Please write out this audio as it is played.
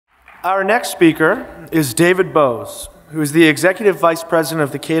Our next speaker is David Boaz, who is the Executive Vice President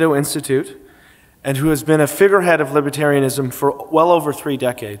of the Cato Institute and who has been a figurehead of libertarianism for well over 3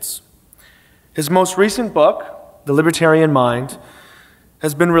 decades. His most recent book, The Libertarian Mind,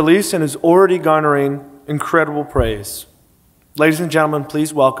 has been released and is already garnering incredible praise. Ladies and gentlemen,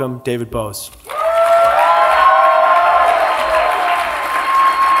 please welcome David Boaz.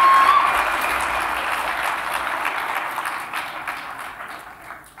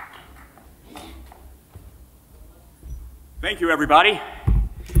 Thank you, everybody.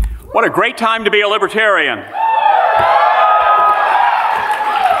 What a great time to be a libertarian.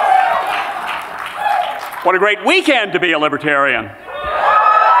 What a great weekend to be a libertarian.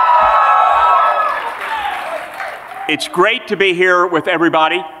 It's great to be here with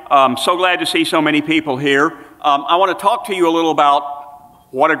everybody. I'm so glad to see so many people here. I want to talk to you a little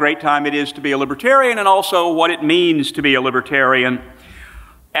about what a great time it is to be a libertarian and also what it means to be a libertarian.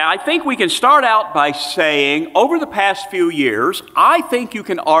 And I think we can start out by saying, over the past few years, I think you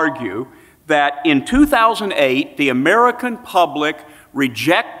can argue that in 2008, the American public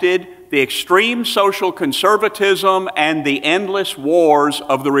rejected the extreme social conservatism and the endless wars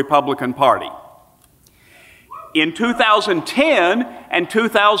of the Republican Party. In 2010 and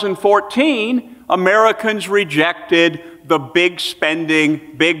 2014, Americans rejected the big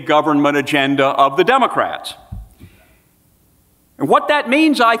spending, big government agenda of the Democrats. And what that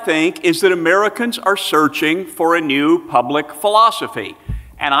means, I think, is that Americans are searching for a new public philosophy.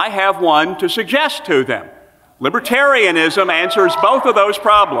 And I have one to suggest to them. Libertarianism answers both of those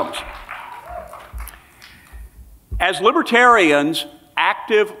problems. As libertarians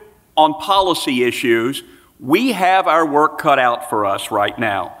active on policy issues, we have our work cut out for us right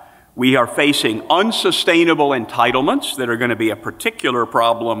now. We are facing unsustainable entitlements that are going to be a particular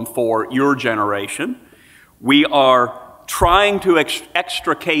problem for your generation. We are trying to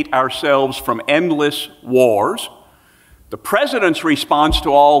extricate ourselves from endless wars. The president's response to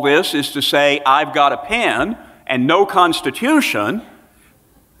all this is to say, I've got a pen and no constitution,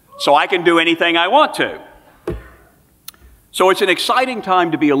 so I can do anything I want to. So it's an exciting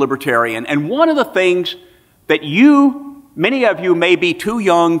time to be a libertarian. And one of the things that many of you may be too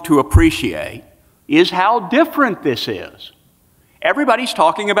young to appreciate is how different this is. Everybody's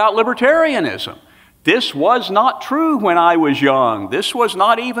talking about libertarianism. This was not true when I was young. This was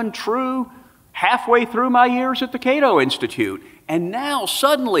not even true halfway through my years at the Cato Institute. And now,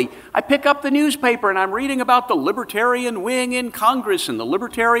 suddenly, I pick up the newspaper and I'm reading about the libertarian wing in Congress and the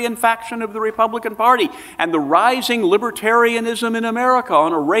libertarian faction of the Republican Party and the rising libertarianism in America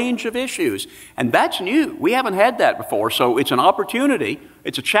on a range of issues. And that's new. We haven't had that before, so it's an opportunity,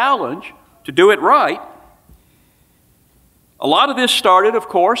 it's a challenge to do it right. A lot of this started, of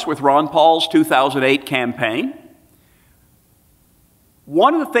course, with Ron Paul's 2008 campaign.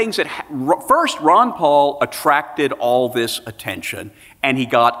 One of the things that, first, Ron Paul attracted all this attention, and he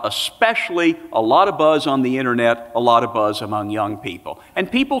got especially a lot of buzz on the internet, a lot of buzz among young people.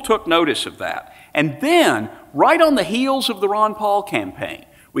 And people took notice of that. And then, right on the heels of the Ron Paul campaign,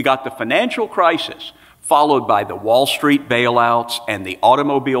 we got the financial crisis, followed by the Wall Street bailouts and the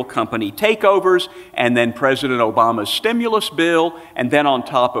automobile company takeovers, and then President Obama's stimulus bill, and then on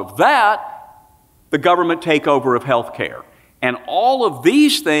top of that, the government takeover of health care. And all of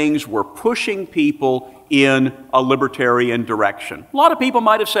these things were pushing people in a libertarian direction. A lot of people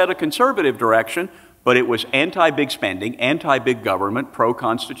might have said a conservative direction, but it was anti-big spending, anti-big government,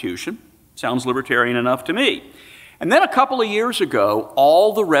 pro-constitution. Sounds libertarian enough to me. And then a couple of years ago,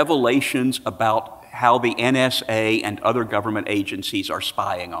 all the revelations about how the NSA and other government agencies are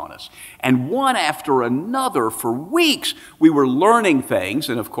spying on us. And one after another, for weeks, we were learning things,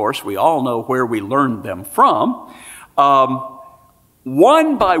 and of course, we all know where we learned them from.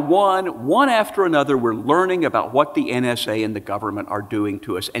 One by one after another, we're learning about what the NSA and the government are doing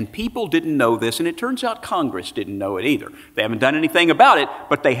to us. And people didn't know this, and it turns out Congress didn't know it either. They haven't done anything about it,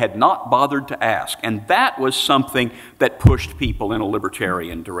 but they had not bothered to ask. And that was something that pushed people in a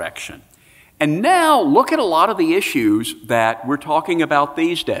libertarian direction. And now, look at a lot of the issues that we're talking about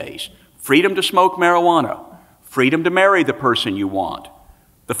these days. Freedom to smoke marijuana, freedom to marry the person you want,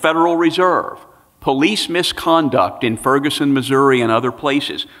 the Federal Reserve, police misconduct in Ferguson, Missouri, and other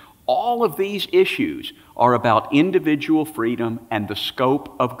places. All of these issues are about individual freedom and the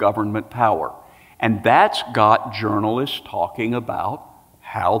scope of government power. And that's got journalists talking about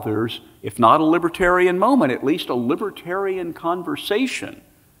how there's, if not a libertarian moment, at least a libertarian conversation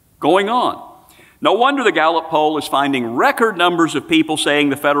going on. No wonder the Gallup poll is finding record numbers of people saying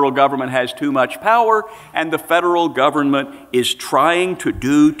the federal government has too much power and the federal government is trying to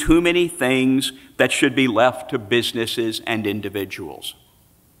do too many things that should be left to businesses and individuals.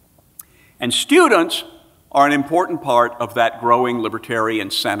 And students are an important part of that growing libertarian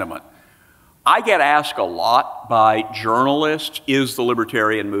sentiment. I get asked a lot by journalists, is the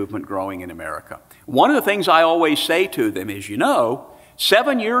libertarian movement growing in America? One of the things I always say to them is,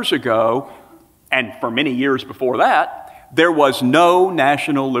 7 years ago, and for many years before that, there was no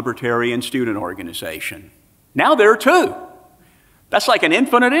national libertarian student organization. Now there are 2. That's like an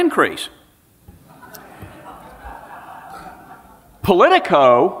infinite increase.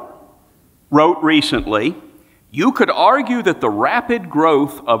 Politico wrote recently, you could argue that the rapid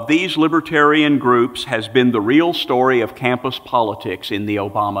growth of these libertarian groups has been the real story of campus politics in the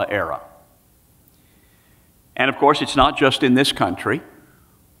Obama era. And of course, it's not just in this country.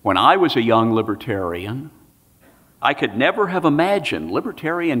 When I was a young libertarian, I could never have imagined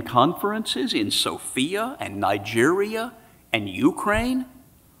libertarian conferences in Sofia and Nigeria and Ukraine.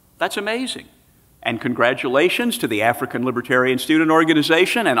 That's amazing. And congratulations to the African Libertarian Student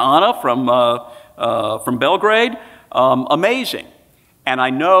Organization and Anna from Belgrade. Amazing. And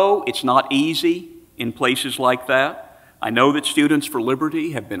I know it's not easy in places like that. I know that Students for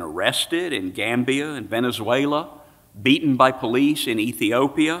Liberty have been arrested in Gambia and Venezuela, beaten by police in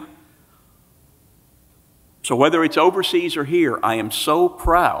Ethiopia. So whether it's overseas or here, I am so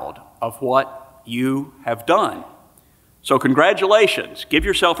proud of what you have done. So congratulations. Give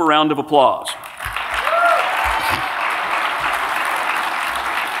yourself a round of applause.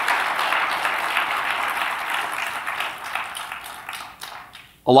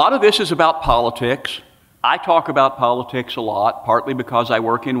 A lot of this is about politics. I talk about politics a lot, partly because I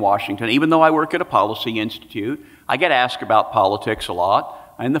work in Washington. Even though I work at a policy institute, I get asked about politics a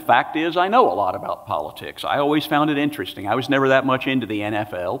lot. And the fact is, I know a lot about politics. I always found it interesting. I was never that much into the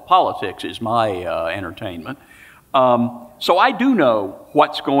NFL. Politics is my entertainment. So I do know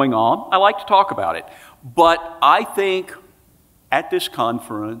what's going on. I like to talk about it. But I think at this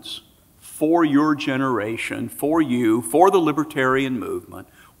conference, for your generation, for you, for the libertarian movement,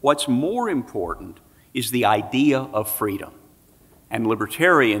 what's more important is the idea of freedom and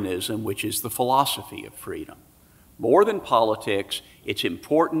libertarianism, which is the philosophy of freedom. More than politics, it's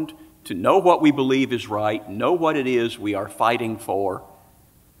important to know what we believe is right, know what it is we are fighting for.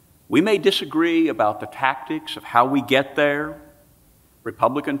 We may disagree about the tactics of how we get there.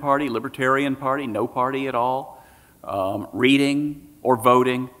 Republican Party, Libertarian Party, no party at all, reading or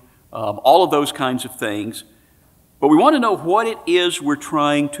voting, all of those kinds of things. But we want to know what it is we're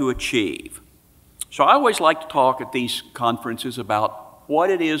trying to achieve. So I always like to talk at these conferences about what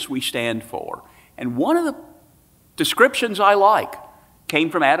it is we stand for. And one of the descriptions I like came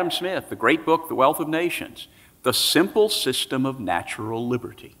from Adam Smith, the great book, The Wealth of Nations, the simple system of natural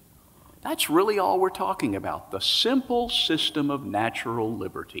liberty. That's really all we're talking about, the simple system of natural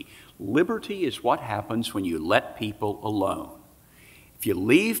liberty. Liberty is what happens when you let people alone. If you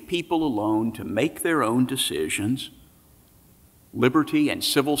leave people alone to make their own decisions, liberty and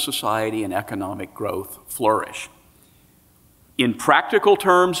civil society and economic growth flourish. In practical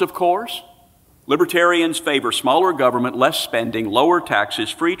terms, of course, libertarians favor smaller government, less spending, lower taxes,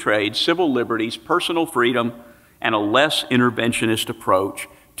 free trade, civil liberties, personal freedom, and a less interventionist approach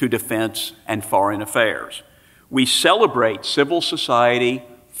to defense and foreign affairs. We celebrate civil society,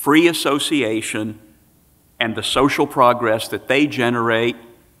 free association, and the social progress that they generate,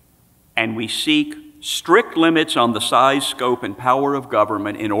 and we seek strict limits on the size, scope, and power of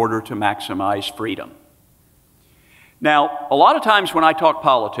government in order to maximize freedom. Now, a lot of times when I talk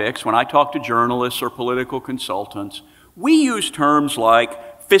politics, when I talk to journalists or political consultants, we use terms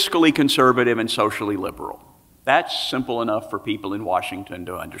like fiscally conservative and socially liberal. That's simple enough for people in Washington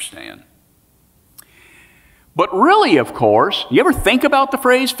to understand. But really, of course, you ever think about the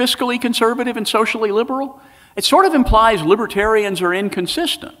phrase fiscally conservative and socially liberal? It sort of implies libertarians are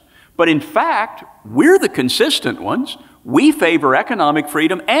inconsistent. But in fact, we're the consistent ones. We favor economic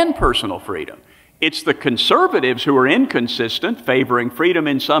freedom and personal freedom. It's the conservatives who are inconsistent, favoring freedom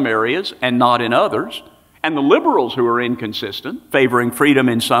in some areas and not in others, and the liberals who are inconsistent, favoring freedom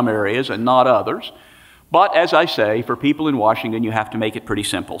in some areas and not others. But as I say, for people in Washington, you have to make it pretty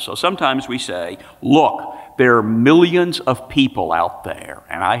simple. So sometimes we say, look, there are millions of people out there,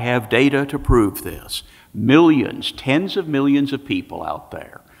 and I have data to prove this. Millions, tens of millions of people out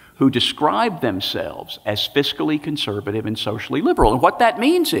there who describe themselves as fiscally conservative and socially liberal. And what that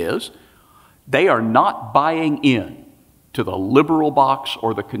means is they are not buying in to the liberal box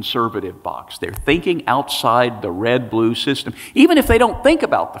or the conservative box. They're thinking outside the red-blue system. Even if they don't think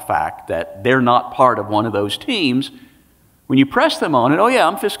about the fact that they're not part of one of those teams, when you press them on it, oh yeah,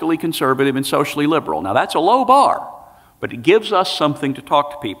 I'm fiscally conservative and socially liberal. Now that's a low bar, but it gives us something to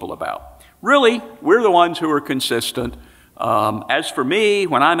talk to people about. Really, we're the ones who are consistent. As for me,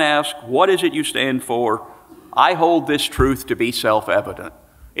 when I'm asked, what is it you stand for? I hold this truth to be self-evident.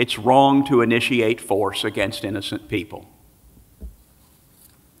 It's wrong to initiate force against innocent people.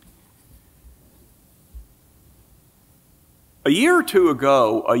 A year or two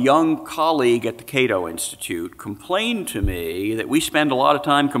ago, a young colleague at the Cato Institute complained to me that we spend a lot of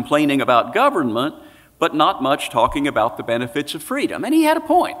time complaining about government, but not much talking about the benefits of freedom. And he had a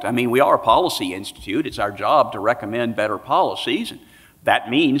point. I mean, we are a policy institute. It's our job to recommend better policies. And that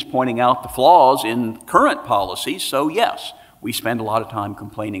means pointing out the flaws in current policies. So yes, we spend a lot of time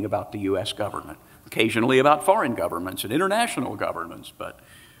complaining about the U.S. government, occasionally about foreign governments and international governments, but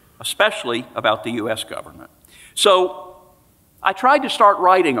especially about the U.S. government. So I tried to start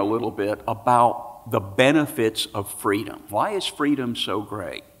writing a little bit about the benefits of freedom. Why is freedom so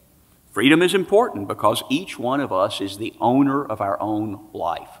great? Freedom is important because each one of us is the owner of our own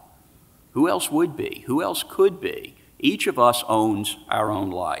life. Who else would be? Who else could be? Each of us owns our own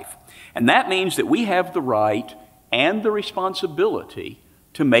life. And that means that we have the right and the responsibility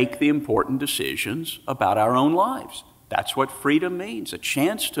to make the important decisions about our own lives. That's what freedom means, a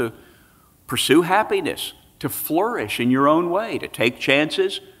chance to pursue happiness, to flourish in your own way, to take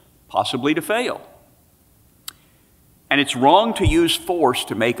chances, possibly to fail. And it's wrong to use force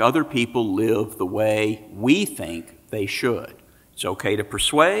to make other people live the way we think they should. It's okay to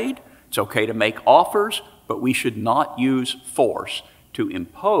persuade, it's okay to make offers, but we should not use force to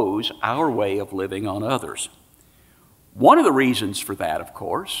impose our way of living on others. One of the reasons for that, of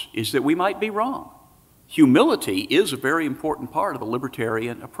course, is that we might be wrong. Humility is a very important part of the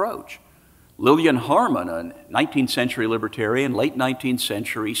libertarian approach. Lillian Harman, a 19th century libertarian, late 19th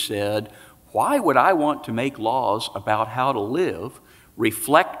century, said, why would I want to make laws about how to live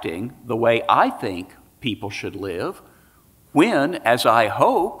reflecting the way I think people should live when, as I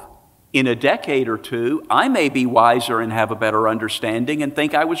hope, in a decade or two, I may be wiser and have a better understanding and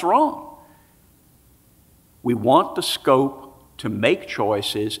think I was wrong? We want the scope to make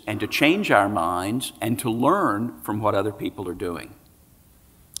choices and to change our minds and to learn from what other people are doing.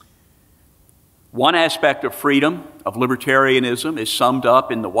 One aspect of freedom, of libertarianism, is summed up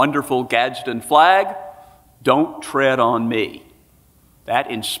in the wonderful Gadsden flag, "Don't tread on me."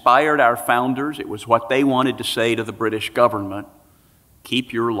 That inspired our founders. It was what they wanted to say to the British government.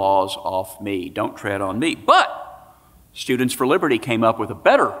 Keep your laws off me. Don't tread on me. But Students for Liberty came up with a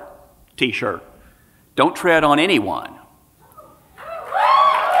better t-shirt. Don't tread on anyone.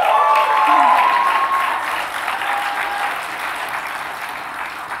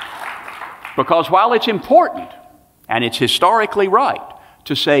 Because while it's important, and it's historically right,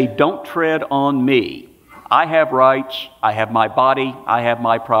 to say, don't tread on me. I have rights, I have my body, I have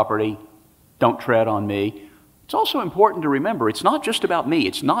my property, don't tread on me. It's also important to remember, it's not just about me,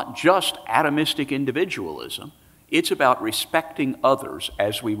 it's not just atomistic individualism, it's about respecting others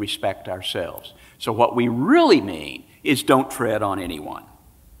as we respect ourselves. So what we really mean is don't tread on anyone.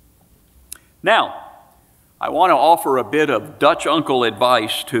 Now, I want to offer a bit of Dutch uncle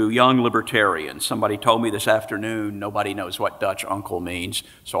advice to young libertarians. Somebody told me this afternoon, nobody knows what Dutch uncle means,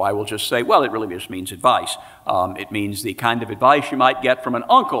 so I will just say, well, it really just means advice. It means the kind of advice you might get from an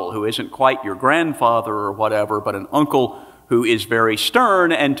uncle who isn't quite your grandfather or whatever, but an uncle who is very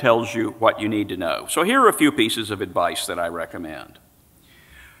stern and tells you what you need to know. So here are a few pieces of advice that I recommend.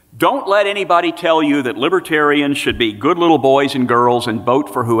 Don't let anybody tell you that libertarians should be good little boys and girls and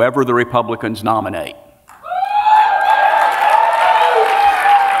vote for whoever the Republicans nominate.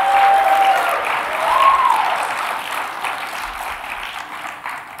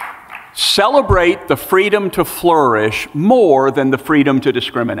 Celebrate the freedom to flourish more than the freedom to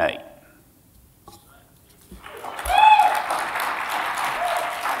discriminate.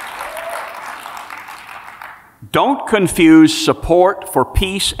 Don't confuse support for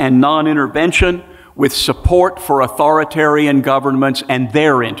peace and non-intervention with support for authoritarian governments and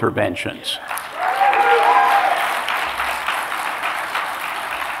their interventions.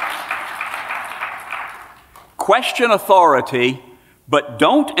 Question authority, but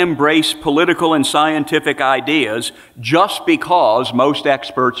don't embrace political and scientific ideas just because most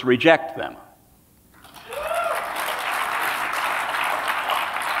experts reject them.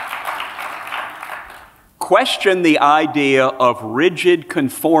 Question the idea of rigid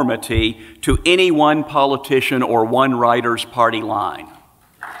conformity to any one politician or one writer's party line.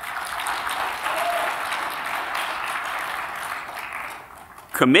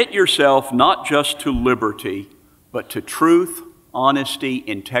 Commit yourself not just to liberty, but to truth, honesty,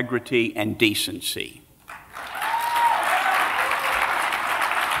 integrity, and decency.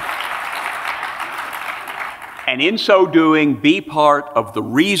 And in so doing, be part of the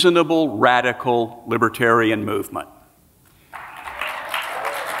reasonable, radical libertarian movement.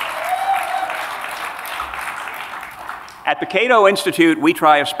 At the Cato Institute, we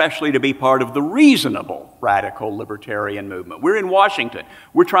try especially to be part of the reasonable radical libertarian movement. We're in Washington.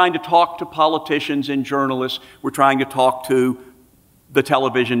 We're trying to talk to politicians and journalists. We're trying to talk to the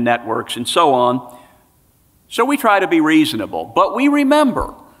television networks and so on. So we try to be reasonable. But we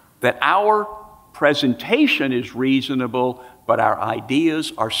remember that our presentation is reasonable, but our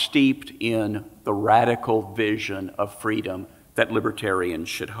ideas are steeped in the radical vision of freedom that libertarians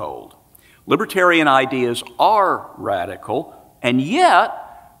should hold. Libertarian ideas are radical, and yet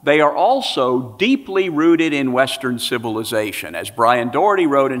they are also deeply rooted in Western civilization. As Brian Doherty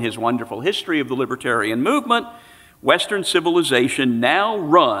wrote in his wonderful history of the libertarian movement, Western civilization now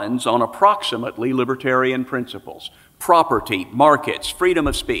runs on approximately libertarian principles: property, markets, freedom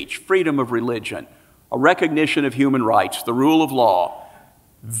of speech, freedom of religion, a recognition of human rights, the rule of law,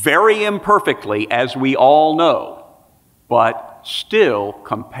 very imperfectly, as we all know, but still,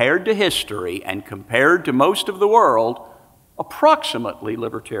 compared to history and compared to most of the world, approximately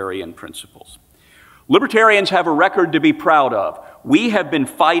libertarian principles. Libertarians have a record to be proud of. We have been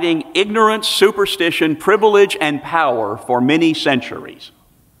fighting ignorance, superstition, privilege, and power for many centuries.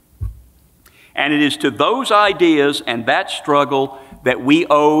 And it is to those ideas and that struggle that we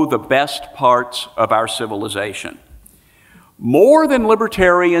owe the best parts of our civilization. More than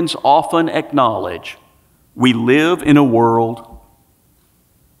libertarians often acknowledge, we live in a world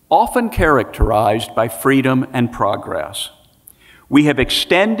often characterized by freedom and progress. We have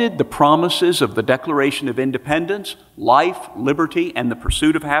extended the promises of the Declaration of Independence, life, liberty, and the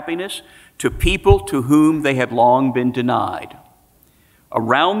pursuit of happiness to people to whom they had long been denied.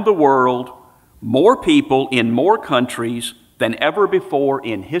 Around the world, more people in more countries than ever before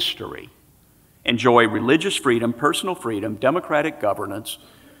in history enjoy religious freedom, personal freedom, democratic governance,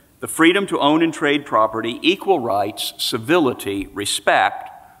 the freedom to own and trade property, equal rights, civility, respect,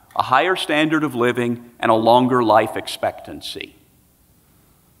 a higher standard of living, and a longer life expectancy.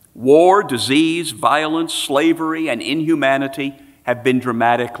 War, disease, violence, slavery, and inhumanity have been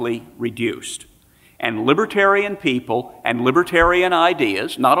dramatically reduced. And libertarian people and libertarian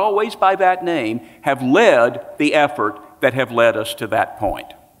ideas, not always by that name, have led the effort that have led us to that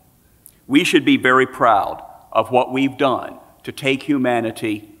point. We should be very proud of what we've done to take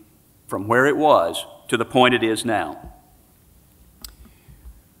humanity from where it was to the point it is now.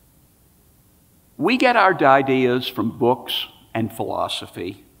 We get our ideas from books and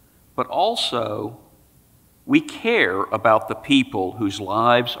philosophy, but also we care about the people whose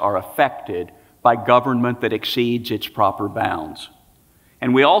lives are affected by government that exceeds its proper bounds.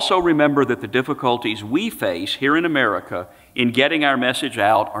 And we also remember that the difficulties we face here in America in getting our message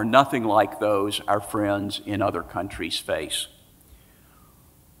out are nothing like those our friends in other countries face.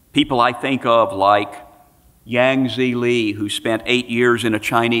 People I think of like Yang Zili, who spent 8 years in a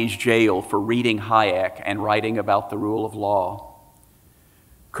Chinese jail for reading Hayek and writing about the rule of law.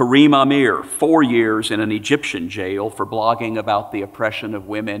 Karim Amir, 4 years in an Egyptian jail for blogging about the oppression of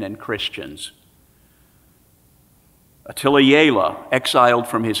women and Christians. Attila Yela, exiled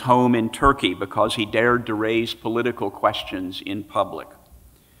from his home in Turkey because he dared to raise political questions in public.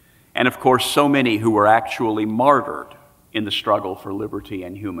 And of course, so many who were actually martyred in the struggle for liberty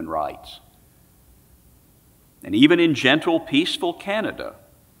and human rights. And even in gentle, peaceful Canada,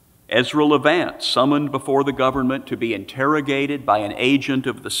 Ezra Levant, summoned before the government to be interrogated by an agent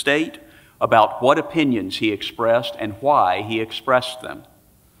of the state about what opinions he expressed and why he expressed them.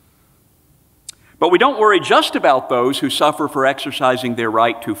 But we don't worry just about those who suffer for exercising their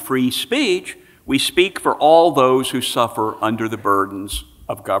right to free speech. We speak for all those who suffer under the burdens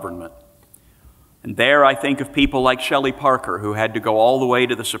of government. And there I think of people like Shelley Parker, who had to go all the way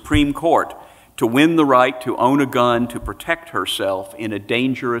to the Supreme Court to win the right to own a gun to protect herself in a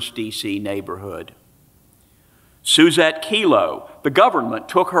dangerous D.C. neighborhood. Suzette Kelo, the government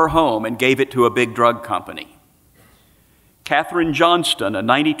took her home and gave it to a big drug company. Katherine Johnston, a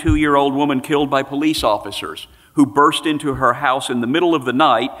 92-year-old woman killed by police officers who burst into her house in the middle of the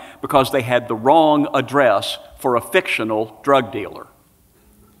night because they had the wrong address for a fictional drug dealer.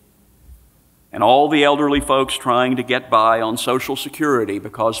 And all the elderly folks trying to get by on Social Security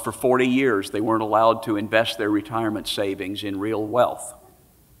because for 40 years they weren't allowed to invest their retirement savings in real wealth.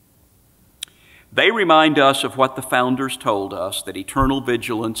 They remind us of what the founders told us, that eternal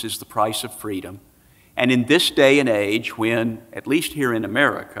vigilance is the price of freedom. And in this day and age when, at least here in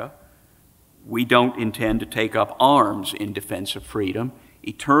America, we don't intend to take up arms in defense of freedom,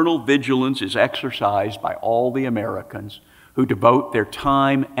 eternal vigilance is exercised by all the Americans who devote their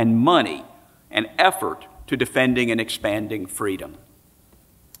time and money and effort to defending and expanding freedom.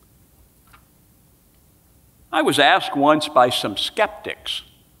 I was asked once by some skeptics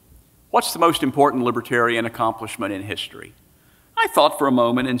what's the most important libertarian accomplishment in history? I thought for a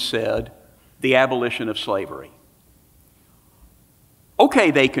moment and said, the abolition of slavery.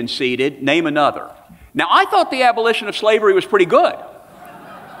 Okay, they conceded, name another. Now, I thought the abolition of slavery was pretty good.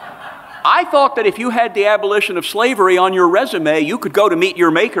 I thought that if you had the abolition of slavery on your resume, you could go to meet your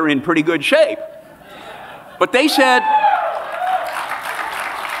maker in pretty good shape. But they said,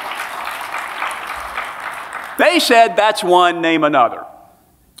 that's one, name another.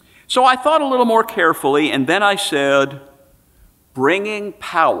 So I thought a little more carefully, and then I said, bringing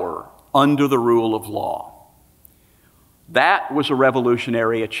power under the rule of law. That was a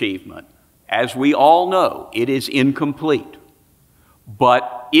revolutionary achievement. As we all know, it is incomplete.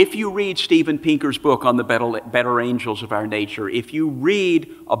 But if you read Steven Pinker's book on the better angels of our nature, if you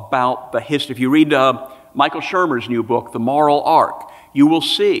read about the history, if you read Michael Shermer's new book, The Moral Arc, you will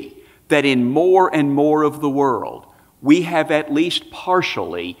see that in more and more of the world, we have at least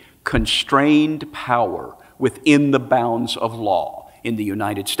partially constrained power within the bounds of law. In the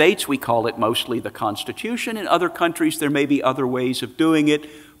United States, we call it mostly the Constitution. In other countries, there may be other ways of doing it,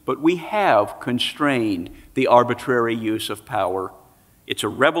 but we have constrained the arbitrary use of power. It's a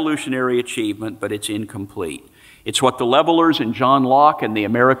revolutionary achievement, but it's incomplete. It's what the levelers and John Locke and the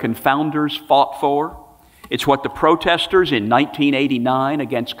American founders fought for. It's what the protesters in 1989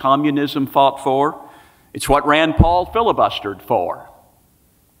 against communism fought for. It's what Rand Paul filibustered for.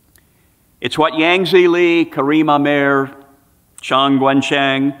 It's what Yang Zili, Karim Amer, Chiang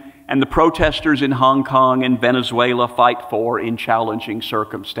Guancheng, and the protesters in Hong Kong and Venezuela fight for in challenging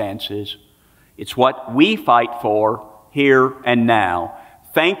circumstances. It's what we fight for here and now.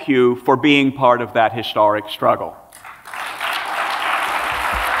 Thank you for being part of that historic struggle.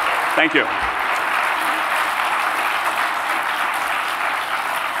 Thank you.